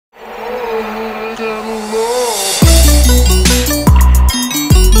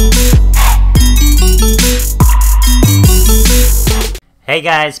Hey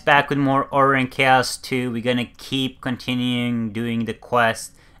guys, back with more Order and Chaos 2. We're gonna keep continuing doing the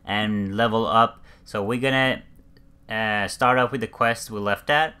quest and level up. So we're gonna start off with the quest we left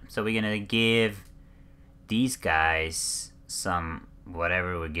at. So we're gonna give these guys some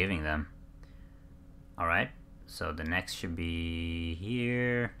whatever we're giving them. Alright, so the next should be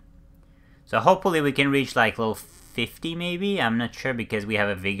here. So hopefully we can reach like level 50 maybe. I'm not sure because we have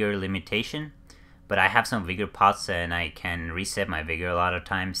a vigor limitation. But I have some vigor pots and I can reset my vigor a lot of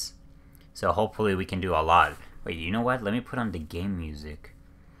times. So hopefully we can do a lot. Wait, you know what? Let me put on the game music.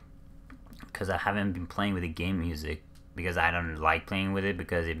 Because I haven't been playing with the game music. Because I don't like playing with it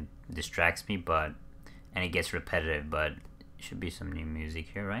because it distracts me. And it gets repetitive. But it should be some new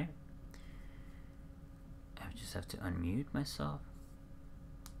music here, right? I just have to unmute myself.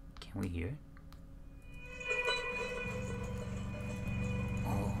 Can we hear it?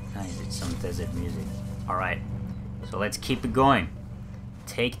 Nice, it's some desert music. Alright, so let's keep it going.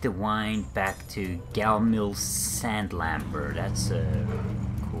 Take the wine back to Gameloft Sandlamber. That's a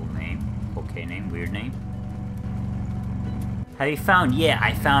cool name. Okay name, weird name. Have you found? Yeah,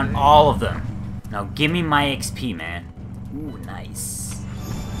 I found all of them. Now give me my XP, man. Ooh, nice.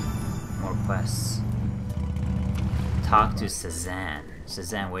 More quests. Talk to Cezanne.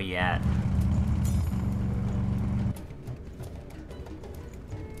 Cezanne, where you at?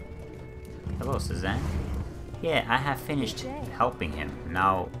 Hello, Cezanne. Yeah, I have finished helping him.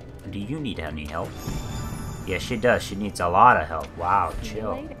 Now, do you need any help? Yeah, she does. She needs a lot of help. Wow,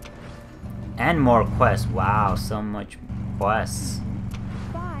 chill. And more quests. Wow, so much quests.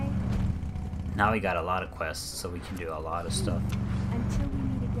 Bye. Now we got a lot of quests, so we can do a lot of stuff. Until we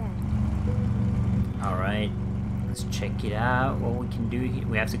meet again. Alright, let's check it out. What we can do here.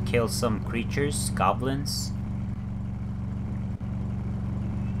 We have to kill some creatures, goblins.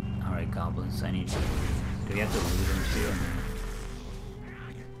 Goblins, I need to... Do we have to loot them too?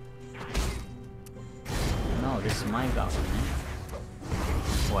 No, this is my goblin, man.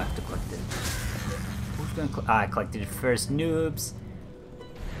 Oh, I have to collect it. Who's gonna I collected it first, noobs!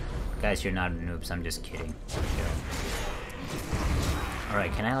 Guys, you're not noobs, I'm just kidding.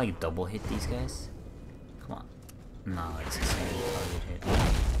 Alright, can I like double hit these guys? Come on. No, it's a single target hit.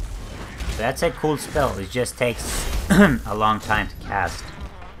 So that's a cool spell, it just takes a long time to cast.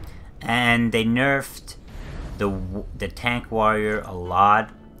 And they nerfed the tank warrior a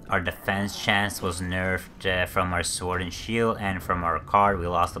lot. Our defense chance was nerfed from our sword and shield, and from our card we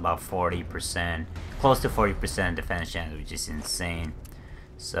lost about 40%, close to 40% defense chance, which is insane.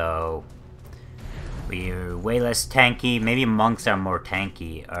 So we're way less tanky. Maybe monks are more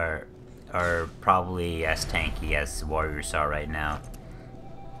tanky, or are probably as tanky as warriors are right now.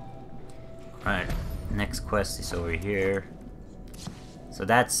 Alright, next quest is over here. So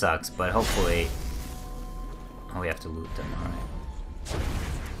that sucks, but hopefully... Oh, we have to loot them, alright.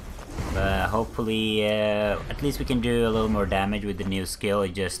 But hopefully, at least we can do a little more damage with the new skill.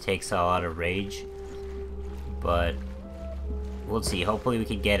 It just takes a lot of rage. But we'll see. Hopefully we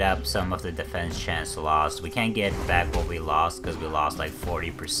can get up some of the defense chance lost. We can't get back what we lost because we lost like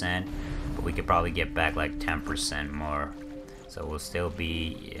 40%. But we could probably get back like 10% more. So we'll still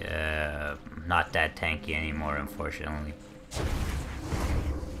be not that tanky anymore, unfortunately.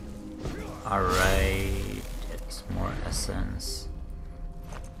 Alright, it's more essence.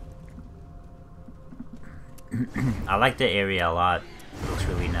 I like the area a lot. It looks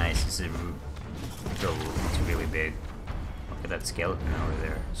really nice. It's really big. Look at that skeleton over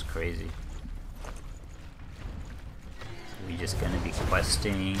there. It's crazy. We're just gonna be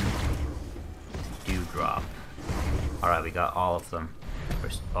questing Dewdrop. Alright, we got all of them.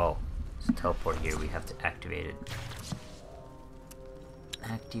 First, oh, it's a teleport here. We have to activate it.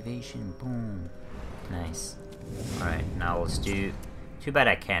 Activation, boom. Nice. Alright, now let's do... Too bad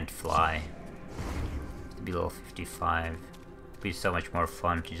I can't fly. It'd be level 55. It'd be so much more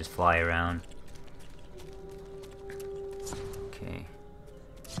fun to just fly around. Okay.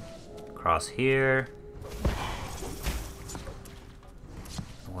 Cross here.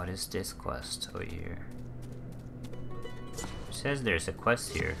 What is this quest over here? It says there's a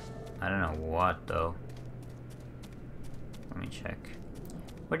quest here. I don't know what though. Let me check.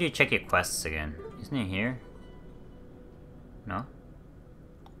 Where do you check your quests again? Isn't it here? No?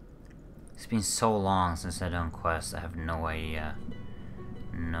 It's been so long since I've done quests, I have no idea.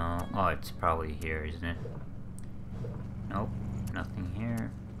 No. Oh, it's probably here, isn't it? Nope. Nothing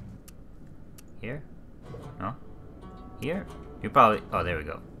here. Here? No? Here? You probably... Oh, there we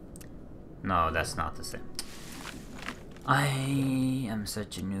go. No, that's not the same. I am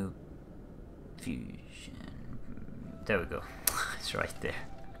such a noob. Fusion. There we go. It's right there.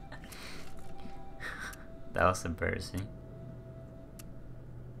 That was embarrassing.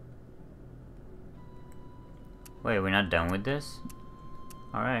 Wait, we're not done with this?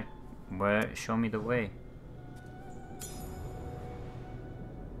 Alright. Where? Show me the way.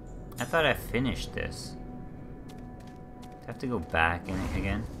 I thought I finished this. Do I have to go back in it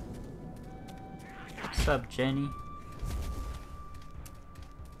again? What's up, Jenny?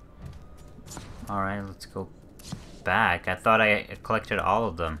 Alright, let's go back. I thought I collected all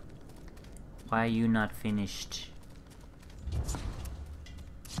of them. Why are you not finished?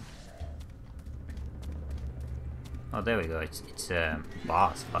 Oh, there we go. It's a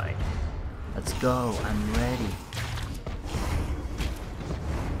boss fight. Let's go. I'm ready.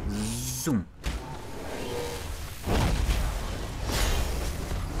 Zoom.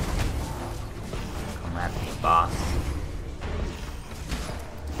 Come at me, boss.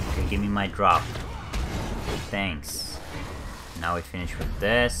 Okay, give me my drop. Thanks. Now we finish with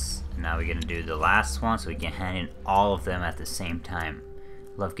this. Now we're gonna do the last one so we can hand in all of them at the same time.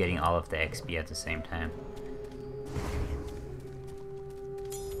 Love getting all of the XP at the same time.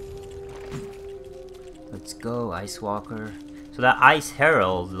 Let's go, Ice Walker. So that Ice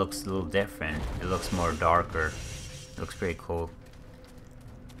Herald looks a little different. It looks more darker. It looks pretty cool.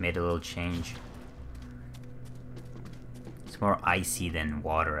 Made a little change. It's more icy than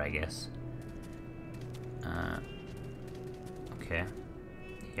water, I guess. Okay.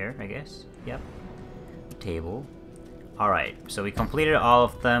 Here, I guess. Yep. Table. Alright, so we completed all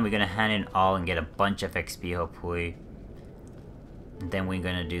of them. We're gonna hand in all and get a bunch of XP, hopefully. And then we're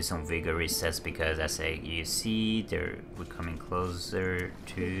gonna do some vigor resets because as you see, we're coming closer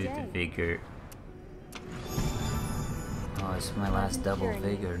to the vigor. Oh, it's my last double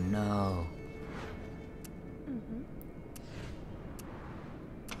vigor. No.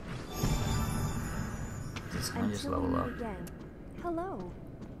 This one just level up. Hello.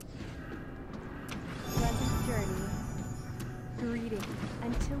 Pleasant journey. Greetings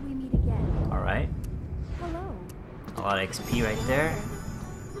until we meet again. Alright. Hello. A lot of XP right there.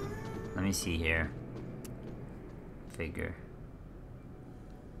 Let me see here. Figure.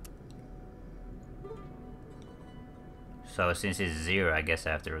 So since it's 0, I guess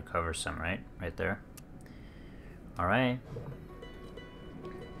I have to recover some, right? Right there. Alright.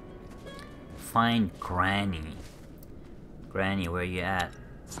 Find Granny. Granny, where you at?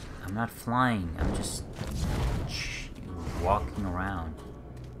 I'm not flying. I'm just walking around.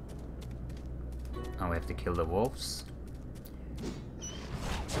 Oh, we have to kill the wolves.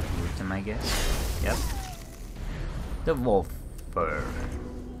 Loot them, I guess. Yep. The wolf fur.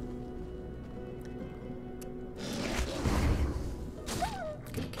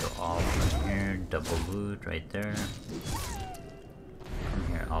 Gonna kill all from here. Double loot right there. Come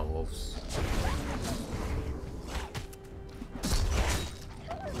here, all wolves.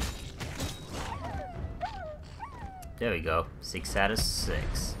 There we go. 6 out of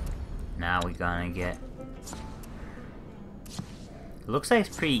 6. Now we're gonna get... It looks like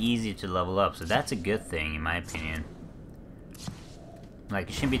it's pretty easy to level up, so that's a good thing in my opinion. Like,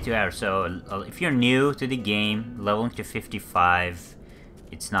 it shouldn't be too hard. So if you're new to the game, leveling to 55,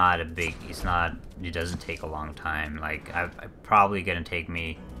 it's not a big... It doesn't take a long time. Like, I probably gonna take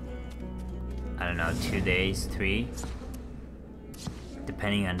me, I don't know, 2 days, 3?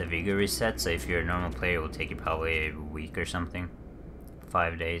 Depending on the vigor reset. So if you're a normal player, it will take you probably a week or something.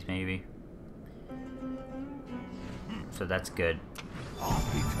 5 days maybe. So that's good.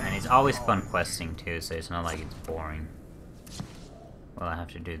 And it's always fun questing too, so it's not like it's boring. Well, I have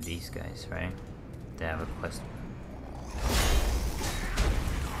to do these guys, right? They have a quest.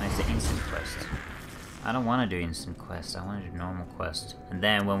 It's the instant quest. I don't want to do instant quest, I want to do normal quest. And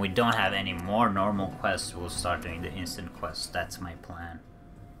then when we don't have any more normal quests, we'll start doing the instant quest. That's my plan.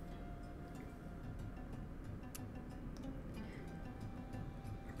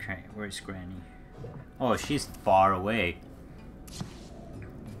 Okay, where's Granny? Oh, she's far away.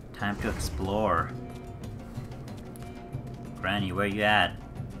 Time to explore. Granny, where you at?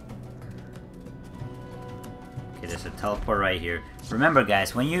 Okay, there's a teleport right here. Remember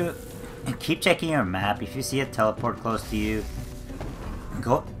guys, when you keep checking your map, if you see a teleport close to you,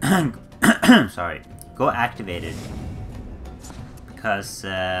 go sorry, go activate it. Because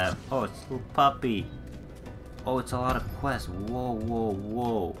oh, it's a little puppy. Oh, it's a lot of quests. Whoa, whoa,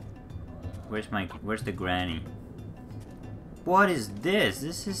 whoa. Where's the Granny? What is this?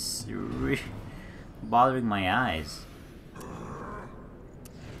 This is bothering my eyes.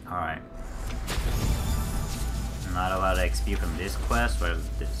 Alright. Not a lot of XP from this quest. What is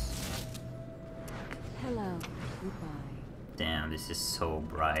this? Hello. Goodbye. Damn, this is so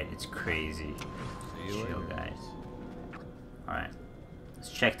bright. It's crazy. Chill, guys. Alright.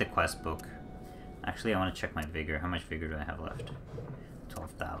 Let's check the quest book. Actually, I want to check my vigor. How much vigor do I have left?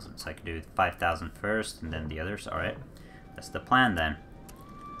 12,000. So I could do 5,000 first and then the others. Alright. That's the plan then.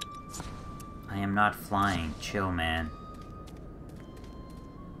 I am not flying. Chill, man.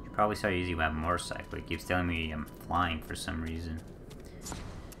 Should probably start using my motorcycle. It keeps telling me I'm flying for some reason.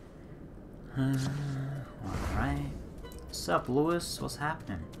 Alright. What's up, Lewis? What's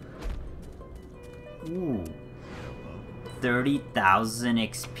happening? Ooh. 30,000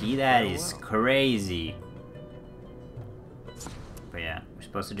 XP? That is crazy. But yeah, we're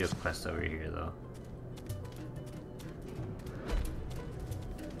supposed to do a quest over here, though.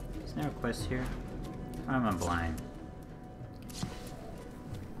 Is there a quest here? Or am I blind?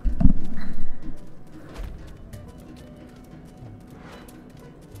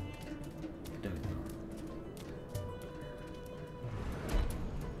 There we go.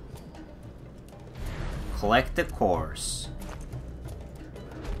 Collect the course.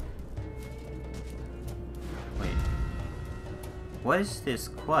 Wait. What is this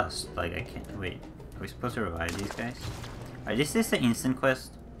quest? Like, I can't. Wait. Are we supposed to revive these guys? Alright, is this an instant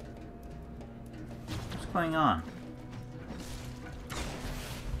quest? What's going on?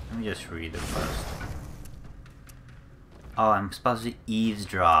 Let me just read the quest. Oh, I'm supposed to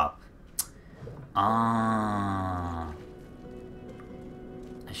eavesdrop. Ah.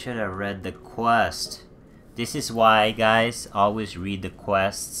 I should have read the quest. This is why, guys, always read the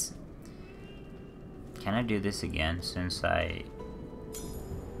quests. Can I do this again since I...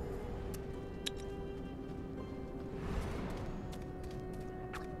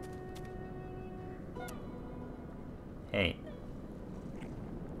 Hey.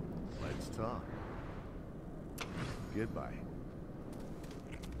 Let's talk. Goodbye.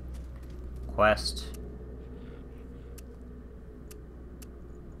 Quest.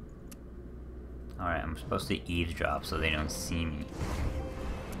 Alright, I'm supposed to eavesdrop so they don't see me.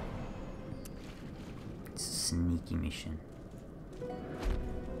 It's a sneaky mission.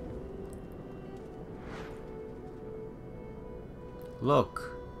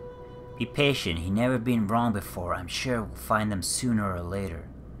 Look. Be patient, he never been wrong before. I'm sure we'll find them sooner or later.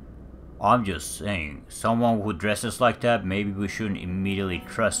 I'm just saying, someone who dresses like that, maybe we shouldn't immediately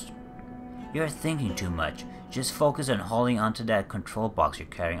trust. You're thinking too much. Just focus on holding onto that control box you're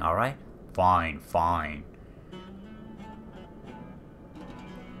carrying, alright? Fine, fine.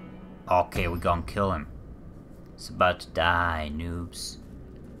 Okay, we're gonna kill him. It's about to die, noobs.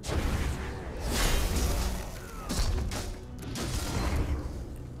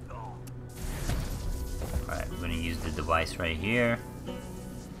 Alright, we're gonna use the device right here.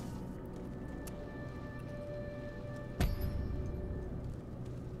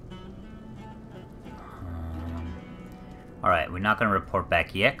 Alright, we're not gonna report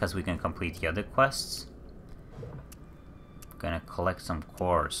back yet because we can complete the other quests. Gonna collect some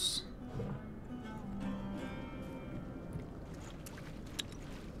cores.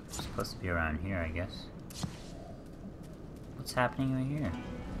 It's supposed to be around here, I guess. What's happening over here?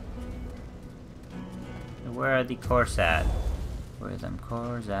 Where are the cores at? Where are them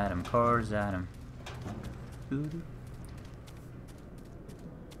cores at? Them cores at them.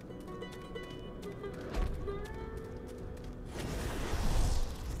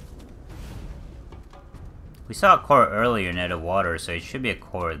 We saw a core earlier near the water, so it should be a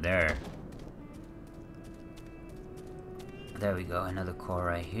core there. There we go, another core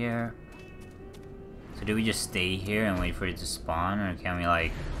right here. So do we just stay here and wait for it to spawn, or can we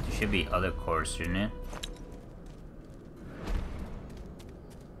like... There should be other cores, shouldn't it?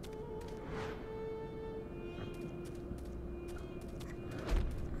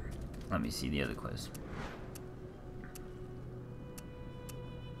 Let me see the other quest.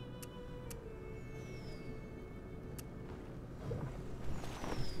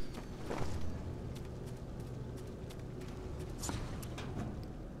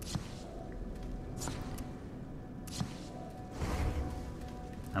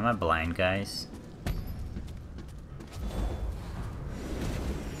 Am I blind, guys?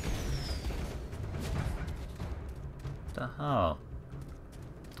 What the hell?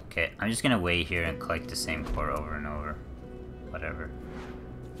 Okay, I'm just gonna wait here and collect the same core over and over. Whatever.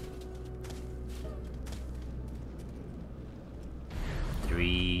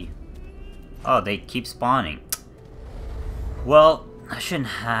 Three. Oh, they keep spawning. Well, I shouldn't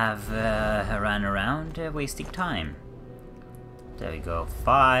have ran around wasting time. There we go,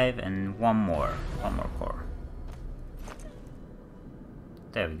 5 and one more core.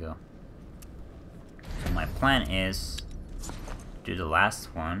 There we go. So my plan is do the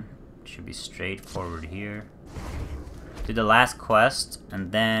last one. Should be straightforward here. Do the last quest,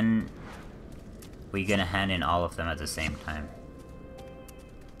 and then we're gonna hand in all of them at the same time.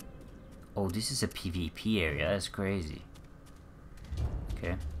 Oh, this is a PvP area. That's crazy.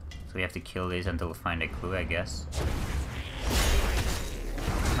 Okay. So we have to kill these until we find a clue, I guess.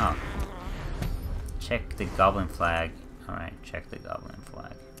 Oh. Check the goblin flag. Alright, check the goblin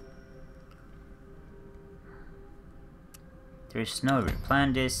flag. There is snow.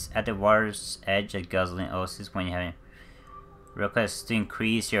 Plant this at the water's edge at guzzling oasis when you have requests to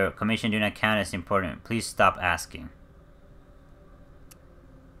increase your commission do not count as important. Please stop asking.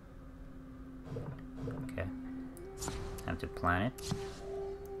 Okay. Have to plant it.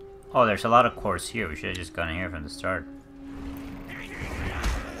 Oh, there's a lot of cores here. We should have just gone here from the start.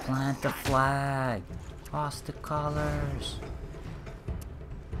 Plant the flag. Toss the colors.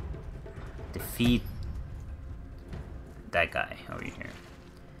 Defeat that guy over here.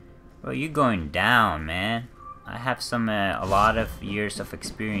 Well, you're going down, man. I have a lot of years of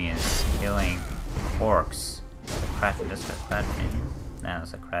experience killing orcs. Kraken, that's a Kraken. No,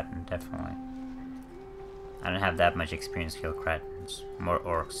 that's a Kraken, definitely. I don't have that much experience kill Kratens. More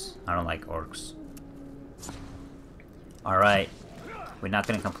orcs. I don't like orcs. Alright. We're not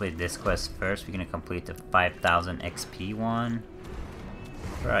gonna complete this quest first. We're gonna complete the 5,000 XP one.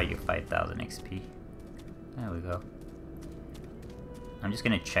 Where are you, 5,000 XP? There we go. I'm just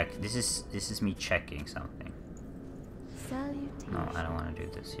gonna check. This is me checking something. No, I don't want to do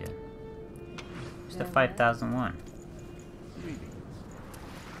this yet. It's the 5,001.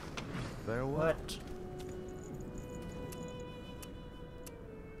 What?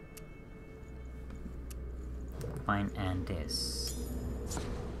 Fine, and this.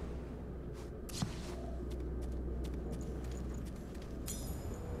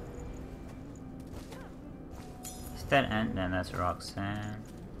 Is that and then that's Roxanne.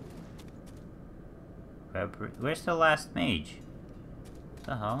 Where's the last mage? What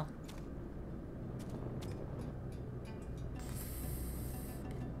the hell?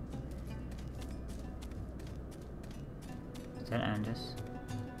 Is that Andis?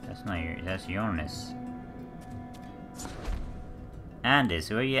 That's not your. That's Jonas. Andis,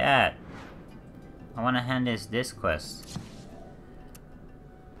 where you at? I want to hand this quest.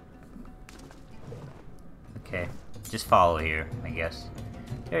 Okay, just follow here, I guess.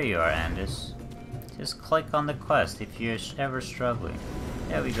 There you are, Andis. Just click on the quest if you're ever struggling.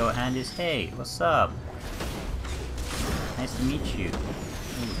 There we go, Andis. Hey, what's up? Nice to meet you.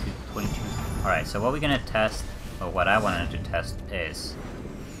 Ooh, 22. Alright, so what we're gonna test, or what I wanted to test is,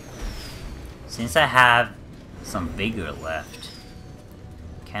 since I have some vigor left,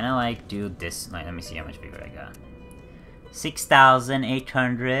 can I like do this? Like, let me see how much vigor I got.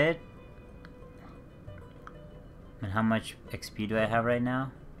 6,800. And how much XP do I have right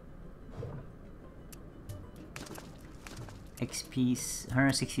now? XP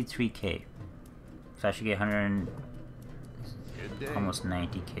 163k. So I should get almost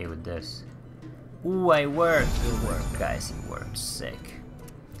 90k with this. Ooh, I worked! It worked, guys. It worked. Sick.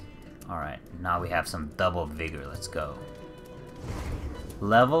 Alright, now we have some double vigor. Let's go.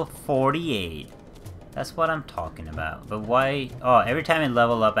 Level 48. That's what I'm talking about. But why? Oh, every time I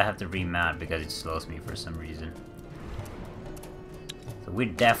level up, I have to remount because it slows me for some reason. So we're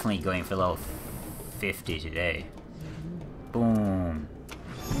definitely going for level 50 today. Boom.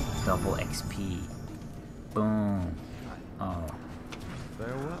 Double XP. Boom. Oh.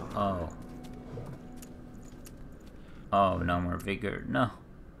 Farewell. Oh. Oh, no more vigor. No.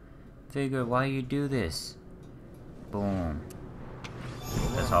 Vigor, why you do this? Boom.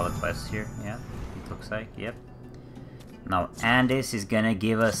 That's all the quests here. Yeah, it looks like. Yep. Now, Andis is gonna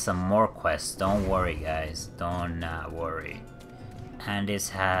give us some more quests. Don't worry, guys. Don't worry.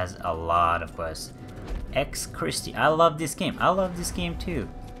 Andis has a lot of quests. X Christie. I love this game. I love this game too.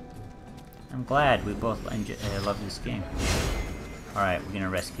 I'm glad we both love this game. Alright, we're gonna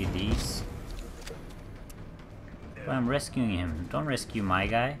rescue these. But I'm rescuing him. Don't rescue my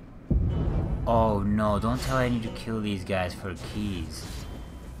guy. Oh no, don't tell I need to kill these guys for keys.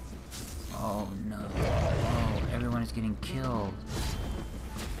 Oh no. Oh, everyone is getting killed.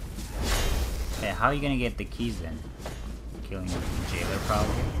 Okay, how are you gonna get the keys then? Killing the jailer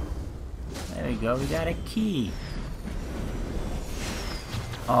probably. There we go, we got a key.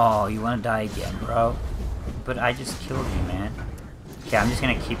 Oh, you wanna die again, bro? But I just killed you, man. Okay, I'm just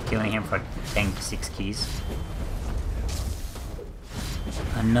gonna keep killing him for 6 keys.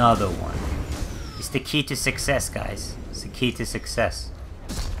 Another one. It's the key to success, guys. It's the key to success.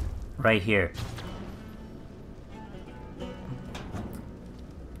 Right here.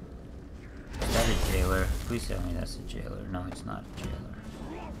 Is that a jailer? Please tell me that's a jailer. No, it's not a jailer.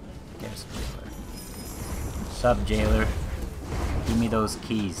 There's a jailer. Sup, jailer? Give me those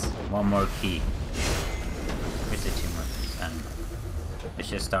keys. One more key. Where's the 2 more keys? I don't know. Let's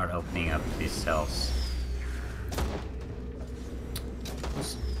just start opening up these cells.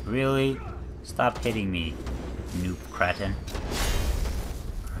 Really? Stop hitting me, noob cretin.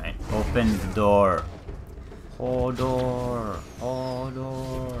 Alright, open the door. Oh, door. Oh,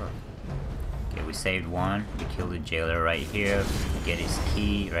 door. Okay, we saved one. We killed the jailer right here. We get his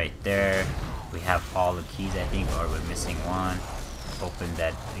key right there. We have all the keys, I think, or we're missing one. Open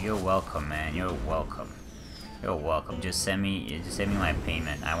that. You're welcome, man. You're welcome. You're welcome. Just send me my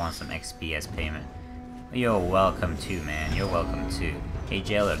payment. I want some XP as payment. You're welcome too, man. You're welcome too. Hey,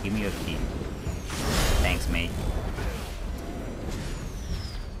 jailer, give me your key. Thanks, mate.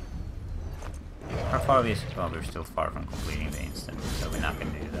 How far are we? Well, we're still far from completing the instant, so we're not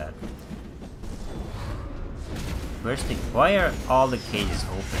gonna do that. Where's the? Why are all the cages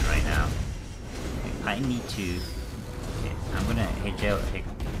open right now? I need to. Okay, I'm gonna. Hey, jailer. Hey,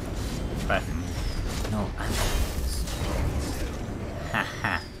 Bratton, move. No, I'm.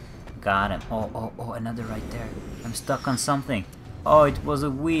 Haha. Got him. Oh, another right there. I'm stuck on something. Oh, it was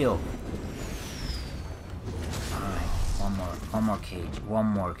a wheel. Alright, one more cage. One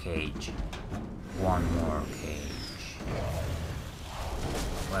more cage.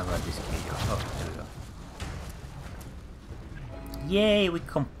 What about this cage? Oh, there we go. Yay, we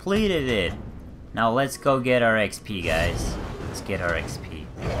completed it! Now let's go get our XP, guys. Let's get our XP.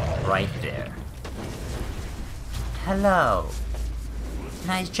 Right there. Hello!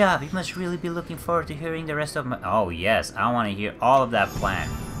 Nice job, you must really be looking forward to hearing the rest of my— Oh yes, I want to hear all of that plan.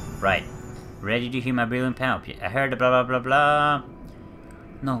 Right. Ready to hear my brilliant plan? I heard the blah blah blah blah.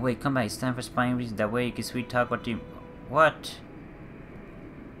 No, wait, come back. It's time for spying reasons. That way you can sweet talk what do you— What?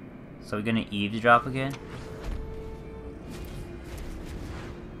 So we're gonna eavesdrop again?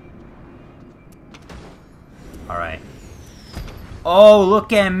 Alright. Oh,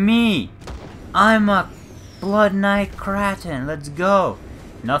 look at me! I'm a Blood Knight Kraken. Let's go!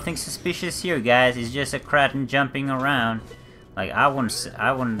 Nothing suspicious here, guys. It's just a Kraken jumping around. Like, I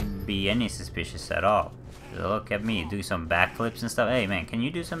wouldn't be any suspicious at all. So look at me, do some backflips and stuff. Hey man, can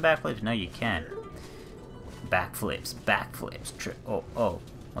you do some backflips? No, you can't. Backflips. Oh.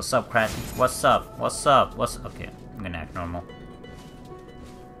 What's up, Kraken? What's up? Okay, I'm gonna act normal.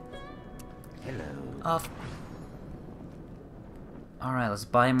 Hello. Alright, let's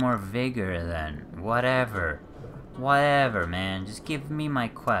buy more vigor then. Whatever, man. Just give me my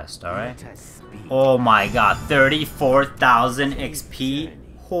quest, alright? Oh my god, 34,000 XP?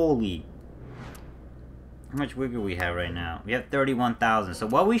 Holy. How much vigor we have right now? We have 31,000. So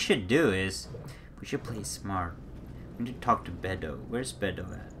what we should do is, we should play smart. We need to talk to Bedo. Where's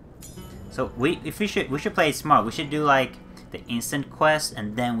Bedo at? So we should play smart. We should do like the instant quest,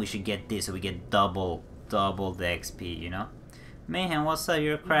 and then we should get this, so we get double the XP, you know? Mayhem, what's up?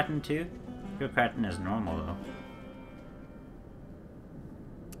 You're a Kraken too? You're a Kraken as normal though.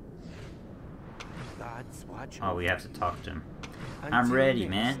 Oh, we have to talk to him. I'm ready,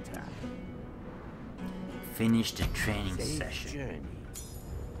 man. Finish the training session.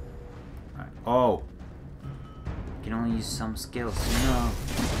 Right. Oh, you can only use some skills. No.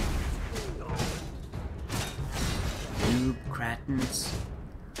 Noob Kratens.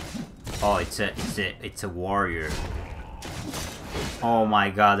 Oh, it's a warrior. Oh my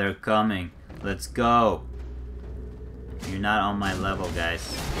god, they're coming. Let's go. You're not on my level,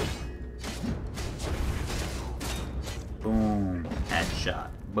 guys. Boom, headshot.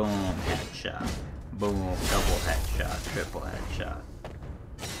 Boom, headshot. Boom, double headshot, triple headshot.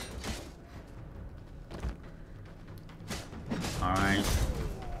 Alright.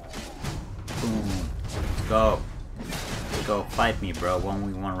 Boom. Let's go. Let's go. Fight me, bro.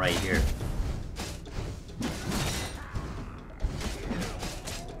 1v1 right here.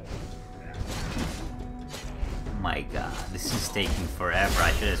 Oh my god, this is taking forever.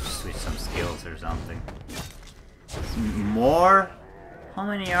 I should have switched some skills or something. More? How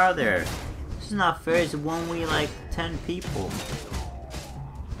many are there? This is not fair. It's 1v like 10 people.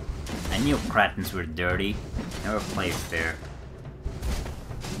 I knew Kratens were dirty. Never played fair.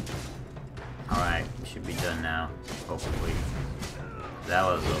 Alright, we should be done now. Hopefully. That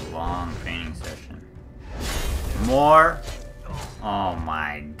was a long training session. More? Oh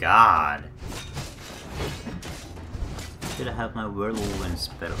my god. Should have had my whirlwind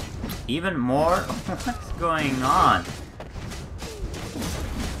spell. Even more? What's going on?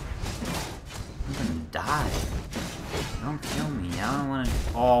 I'm gonna die. Don't kill me. I don't wanna.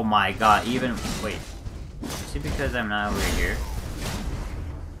 Oh my god. Even. Wait. Is it because I'm not over here?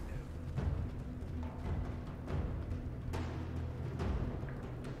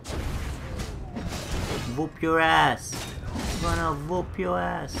 Whoop your ass. I'm gonna whoop your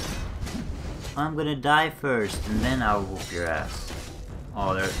ass. I'm gonna die first, and then I'll whoop your ass.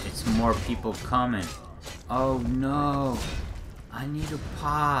 Oh, it's more people coming. Oh no. I need a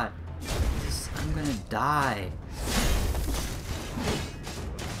pot. I'm gonna die.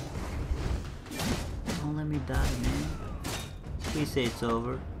 Don't let me die, man. Please say it's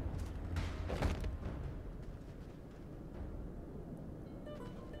over.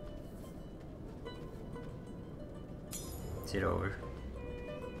 Is it over?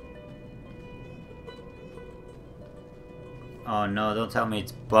 Oh no, don't tell me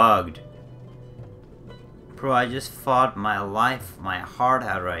it's bugged. Bro, I just fought my life, my heart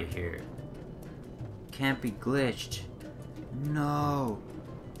out right here. Can't be glitched. No.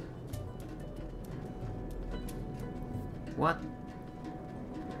 What?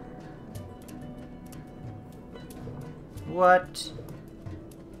 What?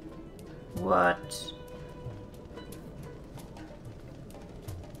 What?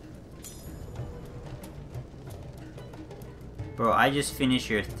 Bro, I just finished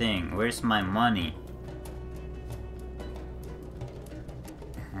your thing. Where's my money?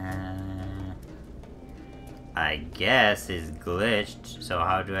 I guess it's glitched. So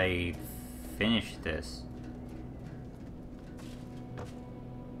how do I finish this?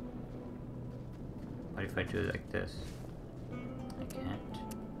 What if I do it like this? I can't.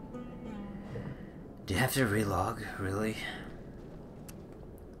 Do you have to relog? Really?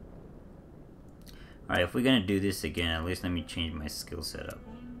 Alright, if we're gonna do this again, at least let me change my skill setup.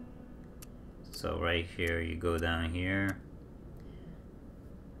 So right here, you go down here.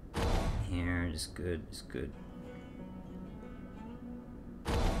 Here, it's good, it's good.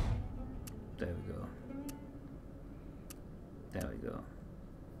 There we go. There we go.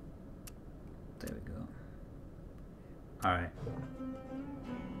 There we go. Alright.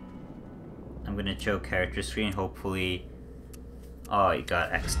 I'm gonna show character screen, hopefully. Oh, it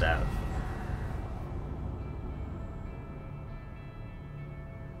got X'd out.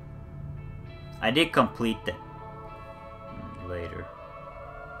 I did complete that later.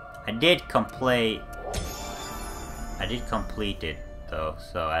 I did complete it though,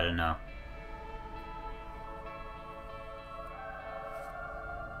 so I don't know.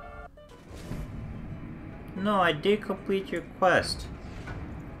 No, I did complete your quest.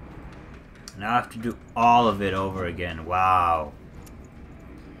 Now I have to do all of it over again. Wow.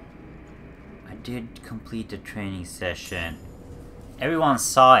 I did complete the training session. Everyone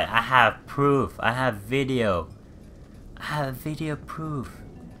saw it. I have proof. I have video. I have video proof.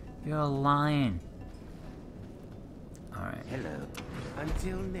 You're lying. Alright. Hello.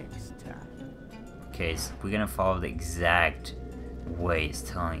 Until next time. Okay, so we're gonna follow the exact way it's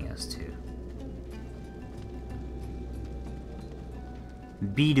telling us to.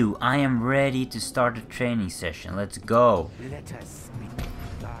 Bidu, I am ready to start the training session. Let's go. Let us speak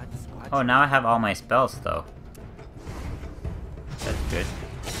God's watch. Oh, now I have all my spells though. That's good.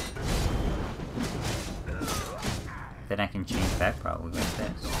 Then I can change back probably like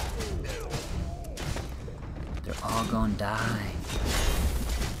this. They're all gonna die.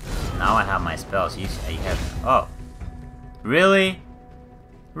 Now I have my spells. You have. Oh, really?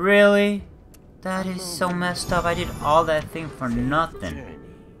 Really? That is so messed up. I did all that thing for nothing.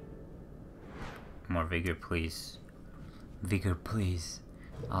 More vigor, please. Vigor, please.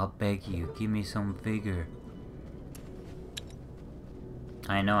 I'll beg you. Give me some vigor.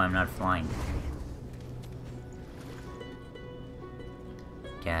 I know I'm not flying.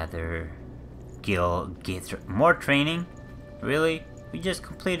 Gather. Get more training? Really? We just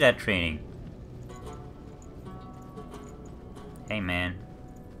completed that training. Hey, man.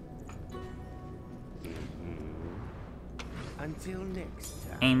 Until next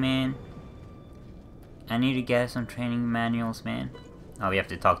time. Hey, man. I need to get some training manuals, man. Oh, we have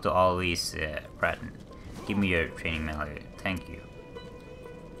to talk to all these, Bratton. Give me your training manual. Thank you.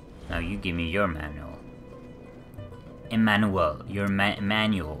 Now you give me your manual. Emmanuel, your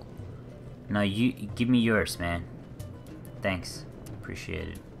manual. Now you give me yours, man. Thanks. Appreciate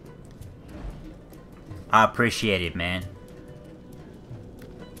it. I appreciate it, man.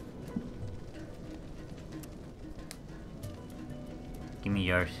 Give me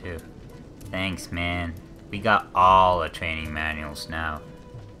yours too. Thanks, man. We got all the training manuals now.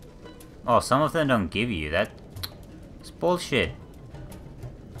 Oh, some of them don't give you that. It's bullshit.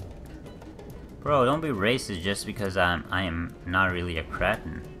 Bro, don't be racist just because I am not really a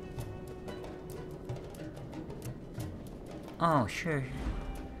cretin. Oh, sure.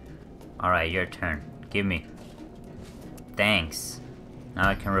 Alright, your turn. Give me. Thanks. Now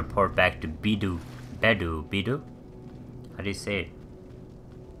I can report back to Bidu. Bidu? How do you say it?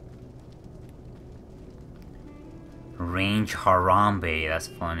 Range Harambe, that's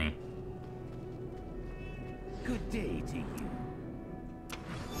funny. Good day to you.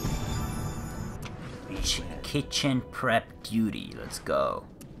 Kitchen prep duty. Let's go.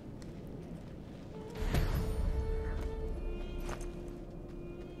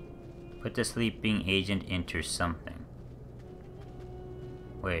 Put the sleeping agent into something.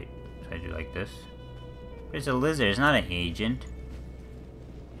 Wait, should I do like this? It's a lizard, it's not an agent.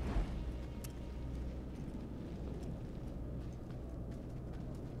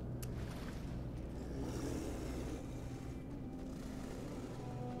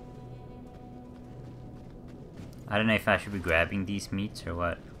 I don't know if I should be grabbing these meats or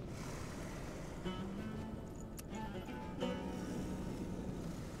what.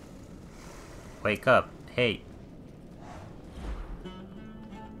 Wake up. Hey.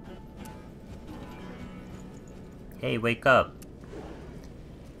 Hey, wake up.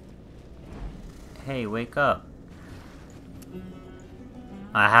 Hey, wake up.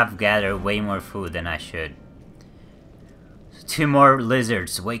 I have gathered way more food than I should. 2 more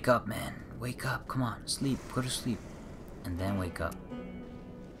lizards. Wake up, man. Wake up. Come on. Sleep. Go to sleep. And then wake up.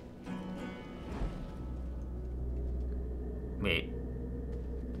 Wait.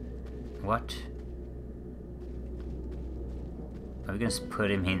 What? Are we gonna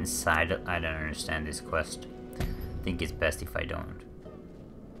put him inside? I don't understand this quest. I think it's best if I don't.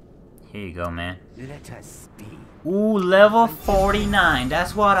 Here you go, man. Let us speak. Ooh, level 49.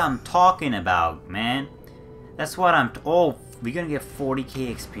 That's what I'm talking about, man. That's what oh, we're gonna get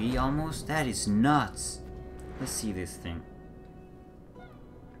 40k XP almost? That is nuts. Let's see this thing.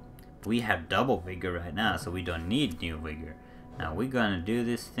 We have double vigor right now, so we don't need new vigor. Now we're gonna do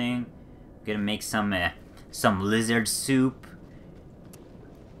this thing. We're gonna make some lizard soup.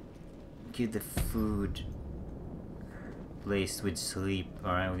 Give the food laced with sleep.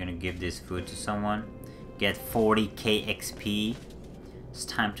 Alright, we're gonna give this food to someone. Get 40k XP. It's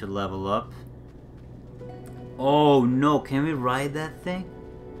time to level up. Oh no, can we ride that thing?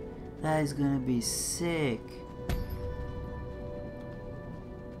 That is gonna be sick.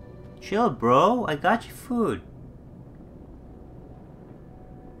 Chill, bro. I got you food.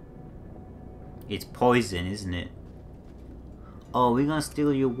 It's poison, isn't it? Oh, we're gonna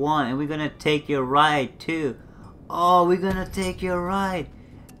steal your one, and we're gonna take your ride too. Oh, we're gonna take your ride.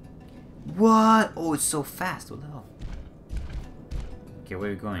 What? Oh, it's so fast. What the hell? Okay, where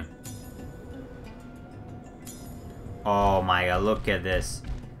are we going? Oh my god, look at this.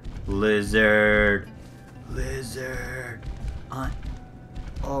 Lizard. Lizard.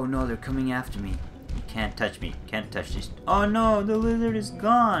 Oh no, they're coming after me. You can't touch me. Can't touch this. Oh no, the lizard is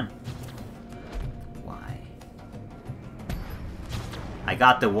gone. Why? I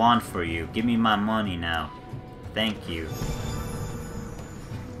got the wand for you. Give me my money now. Thank you.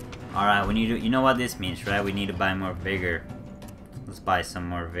 Alright, we need to... You know what this means, right? We need to buy more vigor. Let's buy some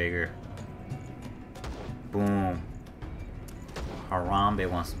more vigor. Boom. Harambe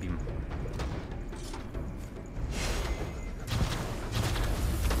wants to be...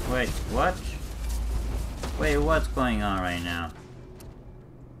 Wait, what? Wait, what's going on right now?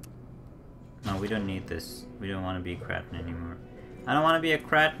 No, we don't need this. We don't want to be a Kraken anymore. I don't want to be a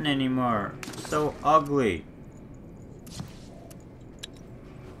Kraken anymore. It's so ugly.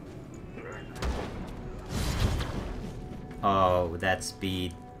 Oh, that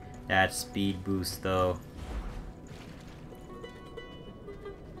speed. That speed boost though.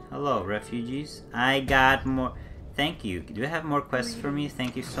 Hello, refugees. I got more... Thank you. Do you have more quests for me?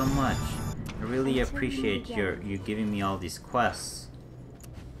 Thank you so much. I really appreciate you giving me all these quests.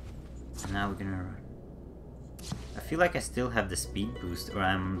 Now we're gonna run. I feel like I still have the speed boost, or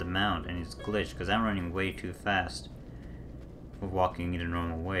I'm on the mount and it's glitched because I'm running way too fast for walking in a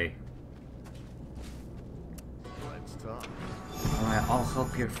normal way. Let's talk. Alright, I'll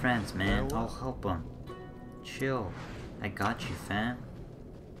help your friends, man. I'll help them. Chill. I got you, fam.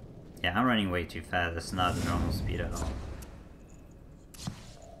 Yeah, I'm running way too fast. That's not the normal speed at all.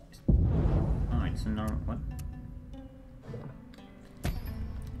 Oh, it's a normal... What?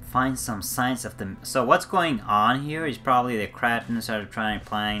 Find some signs of the... So what's going on here is probably the Kratens are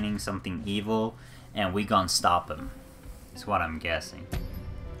planning something evil, and we gonna stop them. Is what I'm guessing.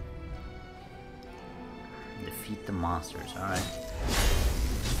 Defeat the monsters, alright.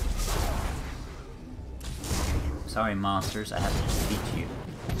 Sorry monsters, I have to defeat you.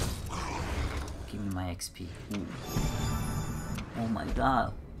 Give me my XP. Ooh. Oh my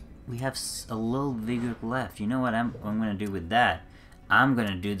god. We have a little vigor left. You know what I'm gonna do with that? I'm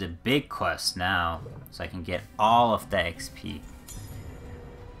gonna do the big quest now, so I can get all of the XP.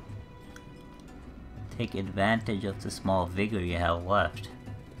 Take advantage of the small vigor you have left.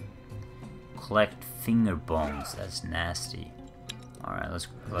 Collect finger bones. That's nasty. Alright,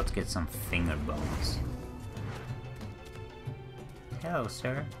 let's get some finger bones. Hello,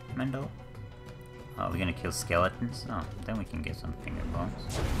 sir. Mendel. Oh, we're gonna kill skeletons? Oh, then we can get some finger bones.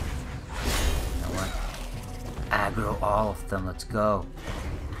 You know what? Aggro all of them, let's go.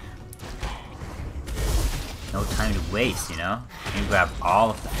 No time to waste, you know? You can grab all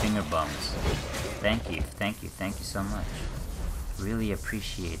of the finger bones. Thank you, thank you, thank you so much. Really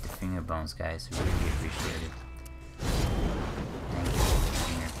appreciate the finger bones, guys. Really appreciate it. Thank you for the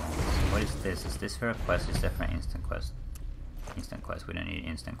finger bones. What is this? Is this for a quest? Is that for an instant quest? Instant quest, we don't need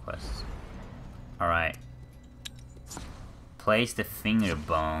instant quests. Alright. Place the finger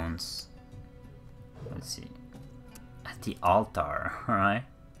bones. Let's see. At the altar, alright?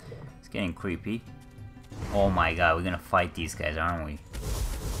 It's getting creepy. Oh my god, we're gonna fight these guys, aren't we?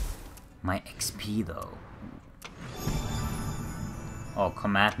 My XP though. Oh,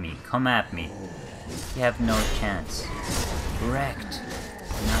 come at me, come at me. You have no chance. Wrecked.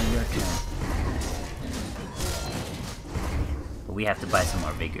 Now your turn. But we have to buy some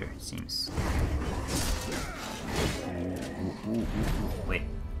more vigor, it seems. Ooh. Wait,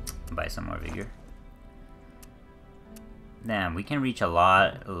 buy some more vigor. Damn, we can reach a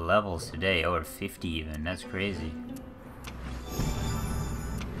lot of levels today, over 50 even, that's crazy.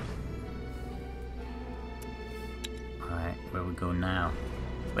 Alright, where we go now?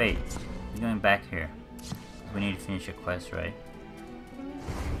 Wait, we're going back here. We need to finish a quest, right?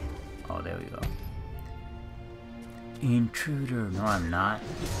 Oh, there we go. Intruder, no I'm not.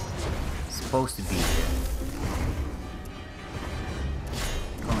 Supposed to be here.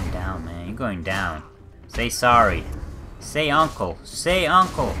 You're going down, man, you're going down. Say sorry. Say uncle. Say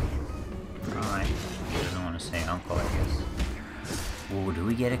uncle. Alright. He doesn't want to say uncle, I guess. Ooh, do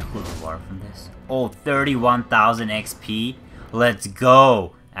we get a cool reward from this? Oh, 31,000 XP? Let's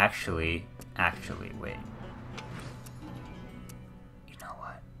go! Actually, wait. You know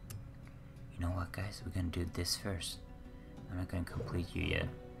what? You know what, guys? We're gonna do this first. I'm not gonna complete you yet.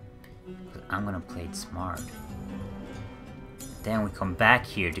 But I'm gonna play it smart. Then we come back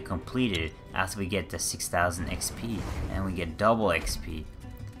here to complete it after we get the 6,000 XP. And we get double XP.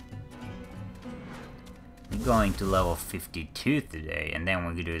 We're going to level 52 today, and then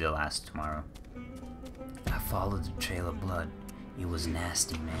we'll do the last tomorrow. I followed the trail of blood. It was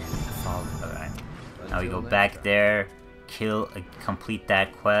nasty, man. I followed. Alright. Now we go back there, complete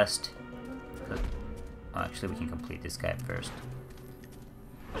that quest. Oh, actually, we can complete this guy first.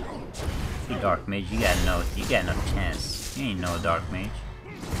 You dark mage, you got no chance. You ain't no dark mage.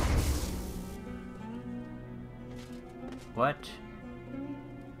 What?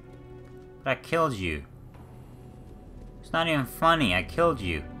 But I killed you. It's not even funny, I killed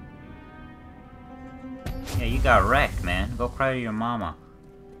you. Yeah, you got wrecked, man. Go cry to your mama.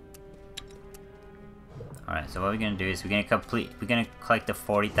 Alright, so what we're gonna do is we're gonna collect the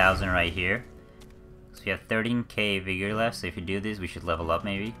 40,000 right here. So we have 13k vigor left, so if you do this, we should level up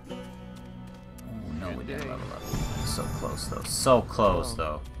maybe. Oh no, we didn't level up. So close though, so close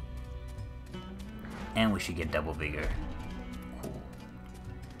though. And we should get double vigor. Cool.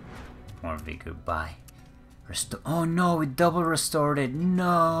 More vigor, bye. Oh no, we double restored it.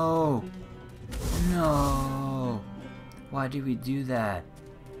 No! No! Why did we do that?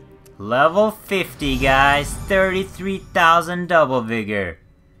 Level 50, guys. 33,000 double vigor.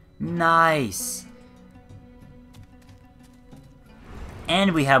 Nice!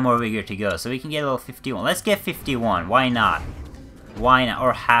 And we have more vigor to go, so we can get a level 51. Let's get 51. Why not? Why not?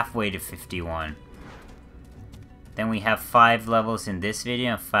 Or halfway to 51. Then we have 5 levels in this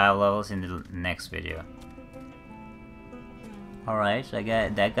video and 5 levels in the next video. Alright, so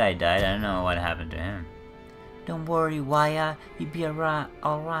that guy died. I don't know what happened to him. Don't worry, Waya. You'll be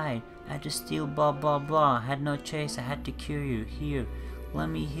alright. I just steal blah blah blah. I had no choice. I had to cure you. Here, let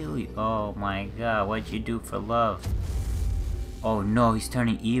me heal you. Oh my god, what'd you do for love? Oh no, he's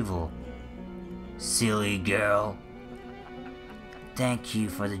turning evil. Silly girl. Thank you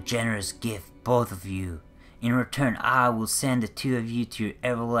for the generous gift, both of you. In return, I will send the two of you to your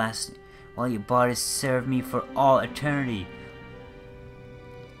everlasting, while your bodies serve me for all eternity.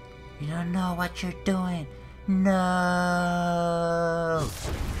 You don't know what you're doing. No.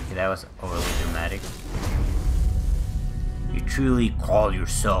 Okay, that was overly dramatic. You truly call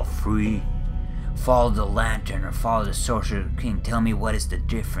yourself free? Follow the lantern or follow the sorcerer king. Tell me what is the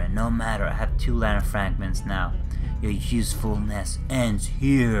difference. No matter, I have 2 lantern fragments now. Your usefulness ends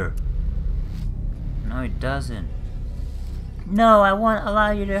here. No, it doesn't. No, I won't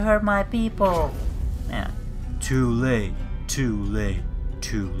allow you to hurt my people. Yeah. Too late. Too late.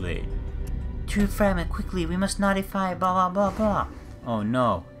 Too late. 2 fragment, quickly. We must notify. Blah blah blah blah. Oh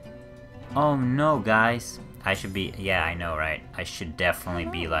no. Oh no, guys. I should be. Yeah, I know, right? I should definitely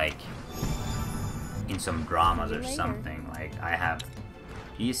be like in some dramas or something. Like I have.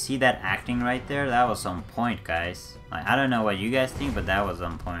 Do you see that acting right there? That was on point, guys. Like, I don't know what you guys think, but that was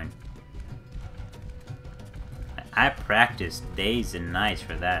on point. I practiced days and nights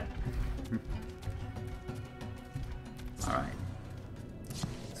for that. Alright.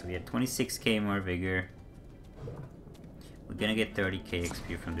 So we had 26k more vigor. We're gonna get 30k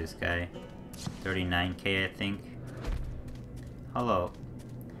XP from this guy. 39k, I think. Hello.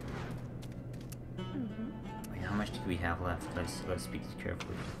 Wait, how much do we have left? Let's speak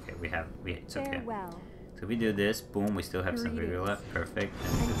carefully. Okay, it's okay. Farewell. So we do this, boom, we still have some vigor left. Perfect.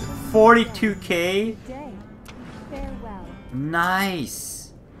 Until 42k? Good day. Farewell.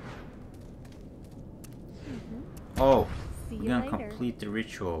 Nice! Oh, See we're you gonna later. complete the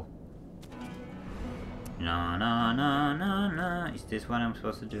ritual. No, no, no, no, no. Is this what I'm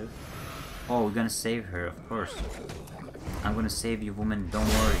supposed to do? Oh, we're gonna save her, of course. I'm gonna save you, woman, don't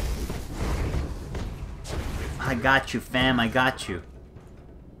worry. I got you, fam, I got you.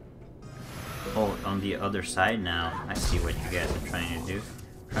 Oh, on the other side now. I see what you guys are trying to do.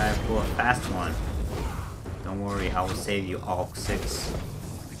 Try to pull a fast one. Don't worry, I will save you all 6.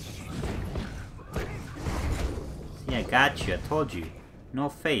 See, I got you, I told you. No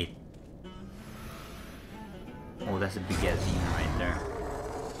faith. Oh, that's a big ass demon right there.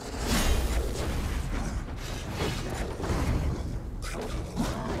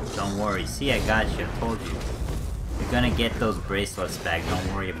 Don't worry, see, I got you, I told you. You're gonna get those bracelets back,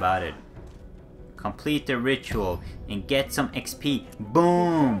 don't worry about it. Complete the ritual and get some XP.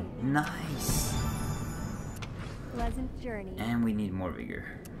 Boom! Nice! Pleasant journey. And we need more vigor.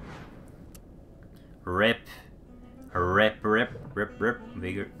 Rip. Rip, rip, rip, rip.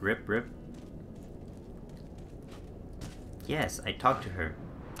 Vigor, rip, rip. Yes, I talked to her.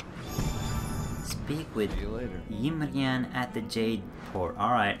 Speak with See you later. Yimrian at the Jade Port.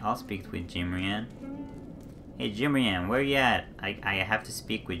 Alright, I'll speak with Jimrian. Hey Jimrian, where you at? I have to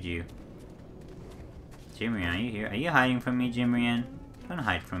speak with you. Jimrian, are you here? Are you hiding from me, Jimrian? Don't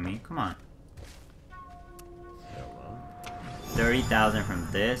hide from me, come on. Hello. 30,000 from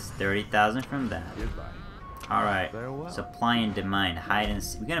this, 30,000 from that. Goodbye. Alright, Farewell. supply and demand, hide and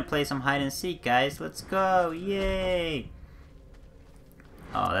seek. We're gonna play some hide and seek, guys. Let's go, yay!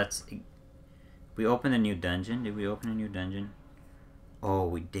 Oh, that's... We opened a new dungeon. Did we open a new dungeon? Oh,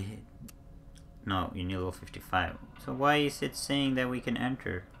 we did. No, you need level 55. So why is it saying that we can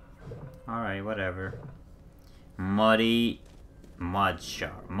enter? Alright, whatever. Muddy mud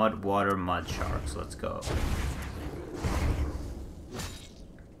shark. Mud water mud sharks. Let's go.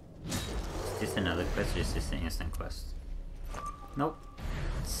 Is this another quest or is this an instant quest? Nope.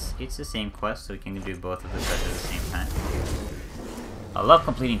 It's the same quest, so we can do both of the quests at the same time. I love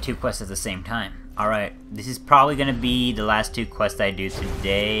completing 2 quests at the same time. Alright, this is probably gonna be the last 2 quests I do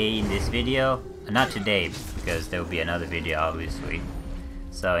today in this video. Not today, because there will be another video, obviously.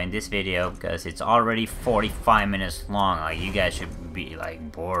 So in this video, because it's already 45 minutes long, like you guys should be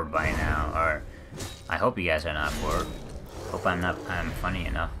like bored by now, or I hope you guys are not bored. Hope I'm funny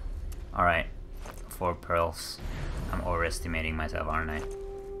enough. Alright, 4 pearls. I'm overestimating myself, aren't I?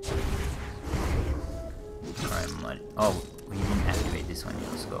 Alright, mud. Oh, we didn't activate this one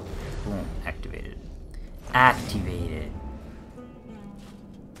yet. Let's go. Boom, activated. Activated.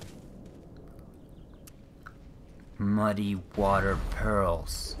 Muddy water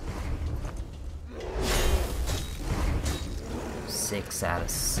pearls. 6 out of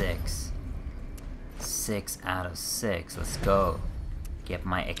 6. 6 out of 6. Let's go. Get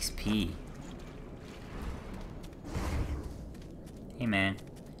my XP. Hey man,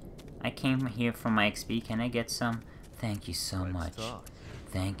 I came here for my XP. Can I get some? Thank you so much. talk.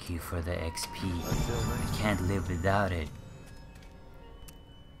 Thank you for the XP. Until I next can't live without it.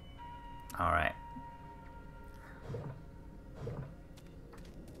 Alright.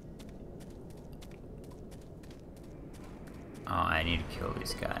 Oh, I need to kill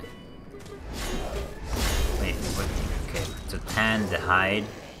this guy. Wait, what? Okay, so tan the hide.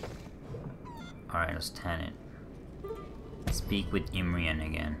 Alright, let's tan it. Speak with Imrian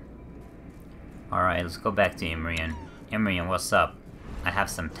again. Alright, let's go back to Imrian. Imrian, what's up? I have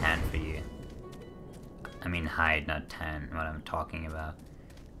some tan for you. I mean hide, not tan, what I'm talking about.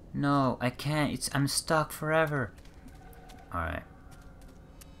 No, I can't. I'm stuck forever. Alright.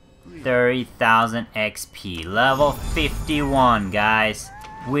 30,000 XP. Level 51, guys.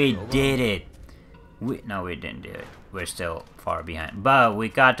 We did it. No, we didn't do it. We're still far behind. But we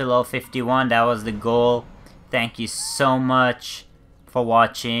got to level 51. That was the goal. Thank you so much for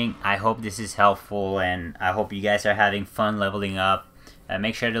watching. I hope this is helpful, and I hope you guys are having fun leveling up.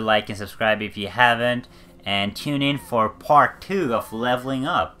 Make sure to like and subscribe if you haven't, and tune in for part 2 of leveling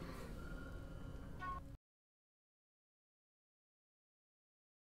up.